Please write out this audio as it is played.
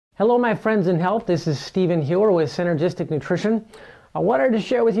Hello my friends in health, this is Stephen Hewer with Synergistic Nutrition. I wanted to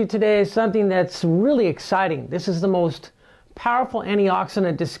share with you today something that's really exciting. This is the most powerful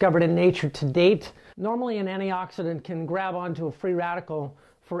antioxidant discovered in nature to date. Normally an antioxidant can grab onto a free radical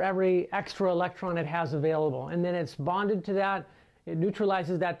for every extra electron it has available, and then it's bonded to that, it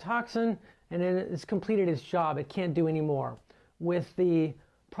neutralizes that toxin, and then it's completed its job. It can't do any more. With the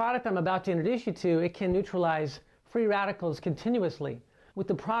product I'm about to introduce you to, it can neutralize free radicals continuously. With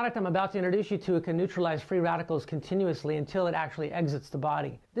the product I'm about to introduce you to, it can neutralize free radicals continuously until it actually exits the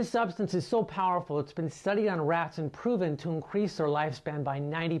body. This substance is so powerful, it's been studied on rats and proven to increase their lifespan by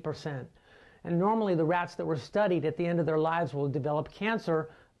 90%. And normally the rats that were studied at the end of their lives will develop cancer,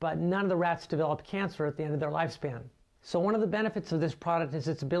 but none of the rats develop cancer at the end of their lifespan. So one of the benefits of this product is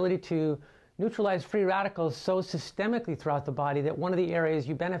its ability to neutralize free radicals so systemically throughout the body that one of the areas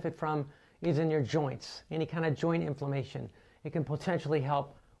you benefit from is in your joints, any kind of joint inflammation. It can potentially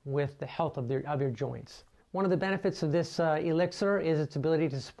help with the health of your joints. One of the benefits of this elixir is its ability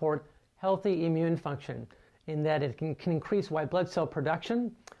to support healthy immune function, in that it can increase white blood cell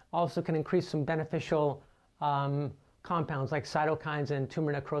production, also can increase some beneficial compounds like cytokines and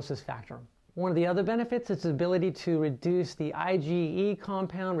tumor necrosis factor. One of the other benefits is its ability to reduce the IgE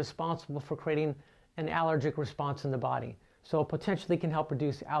compound responsible for creating an allergic response in the body. So it potentially can help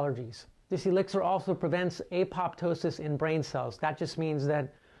reduce allergies. This elixir also prevents apoptosis in brain cells. That just means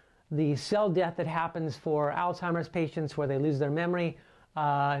that the cell death that happens for Alzheimer's patients where they lose their memory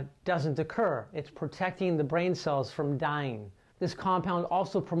doesn't occur. It's protecting the brain cells from dying. This compound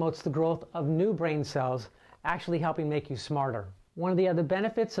also promotes the growth of new brain cells, actually helping make you smarter. One of the other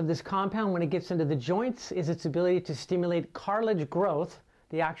benefits of this compound when it gets into the joints is its ability to stimulate cartilage growth,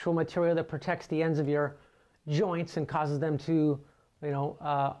 the actual material that protects the ends of your joints and causes them to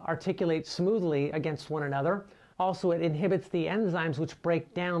articulate smoothly against one another. Also, it inhibits the enzymes which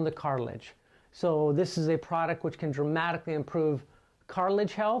break down the cartilage. So this is a product which can dramatically improve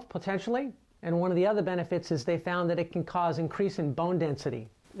cartilage health, potentially. And one of the other benefits is they found that it can cause increase in bone density.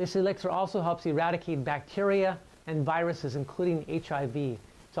 This elixir also helps eradicate bacteria and viruses, including HIV.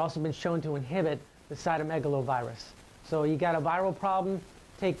 It's also been shown to inhibit the cytomegalovirus. So you got a viral problem,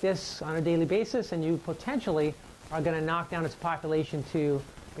 take this on a daily basis, and you potentially are going to knock down its population to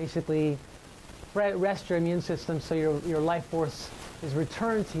basically rest your immune system so your life force is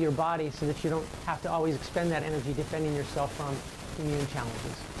returned to your body so that you don't have to always expend that energy defending yourself from immune challenges.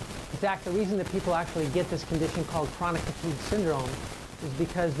 In fact, the reason that people actually get this condition called chronic fatigue syndrome is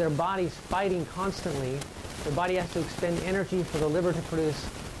because their body's fighting constantly. Their body has to expend energy for the liver to produce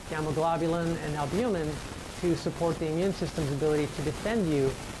gamma globulin and albumin to support the immune system's ability to defend you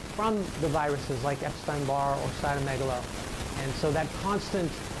from the viruses like Epstein-Barr or cytomegalo. And so that constant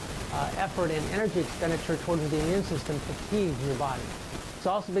effort and energy expenditure towards the immune system fatigues your body. It's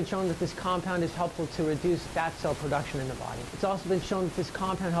also been shown that this compound is helpful to reduce fat cell production in the body. It's also been shown that this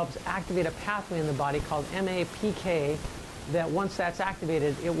compound helps activate a pathway in the body called MAPK, that once that's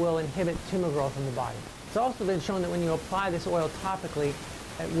activated, it will inhibit tumor growth in the body. It's also been shown that when you apply this oil topically,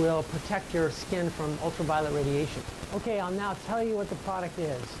 it will protect your skin from ultraviolet radiation. Okay, I'll now tell you what the product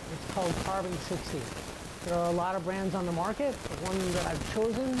is. It's called Carbon 60. There are a lot of brands on the market. The one that I've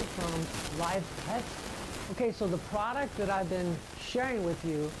chosen from Live Pet. Okay, so the product that I've been sharing with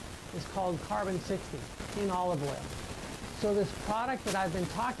you is called Carbon 60 in olive oil. So this product that I've been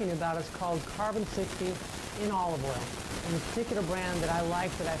talking about is called Carbon 60 in olive oil. And the particular brand that I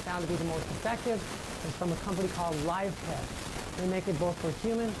like, that I found to be the most effective, is from a company called Live Pet. They make it both for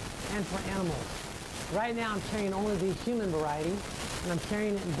human and for animals. Right now I'm carrying only the human variety, and I'm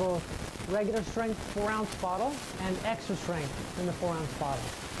carrying it in both regular strength 4-ounce bottle and extra strength in the 4-ounce bottle.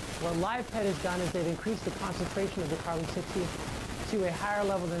 What Live Pet has done is they've increased the concentration of the Carbon 60 to a higher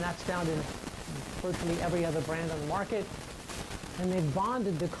level than that's found in virtually every other brand on the market. And they've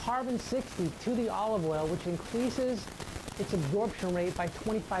bonded the Carbon 60 to the olive oil, which increases its absorption rate by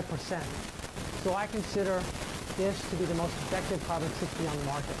 25%. So I consider this to be the most effective Carbon 60 on the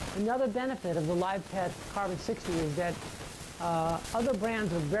market. Another benefit of the Live Pet Carbon 60 is that other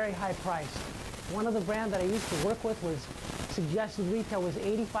brands are very high priced. One of the brands that I used to work with was suggested retail was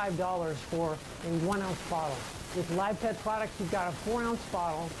 $85 for a 1-ounce bottle. With Live Pet products, you've got a 4-ounce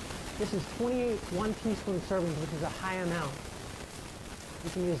bottle. This is 28 1-teaspoon servings, which is a high amount. You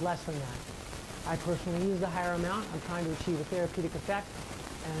can use less than that. I personally use the higher amount. I'm trying to achieve a therapeutic effect.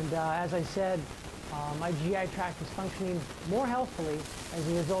 And as I said, my GI tract is functioning more healthfully as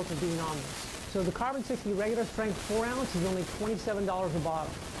a result of being on this. So the Carbon 60 regular strength 4-ounce is only $27 a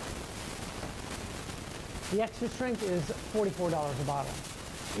bottle. The extra strength is $44 a bottle.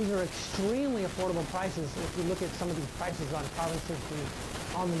 These are extremely affordable prices if you look at some of these prices on Carbon 60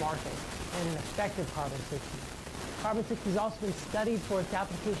 on the market and an effective carbon 60. Carbon 60 has also been studied for its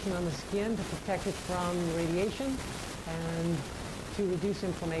application on the skin to protect it from radiation and to reduce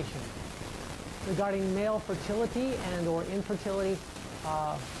inflammation. Regarding male fertility and or infertility,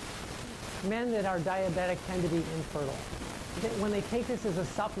 men that are diabetic tend to be infertile. When they take this as a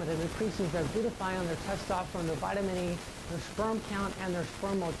supplement, it increases their glutathione, their testosterone, their vitamin E, their sperm count, and their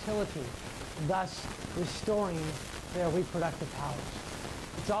sperm motility, thus restoring their reproductive powers.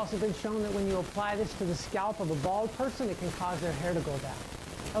 It's also been shown that when you apply this to the scalp of a bald person, it can cause their hair to go down.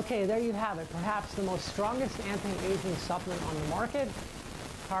 Okay, there you have it. Perhaps the most strongest anti-aging supplement on the market,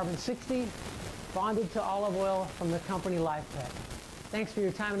 Carbon 60, bonded to olive oil from the company LifePet. Thanks for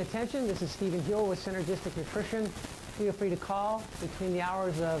your time and attention. This is Stephen Hewer with Synergistic Nutrition. Feel free to call between the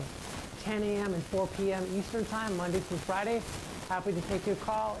hours of 10 a.m. and 4 p.m. Eastern Time, Monday through Friday. Happy to take your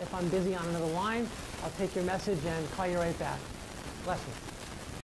call. If I'm busy on another line, I'll take your message and call you right back. Bless you.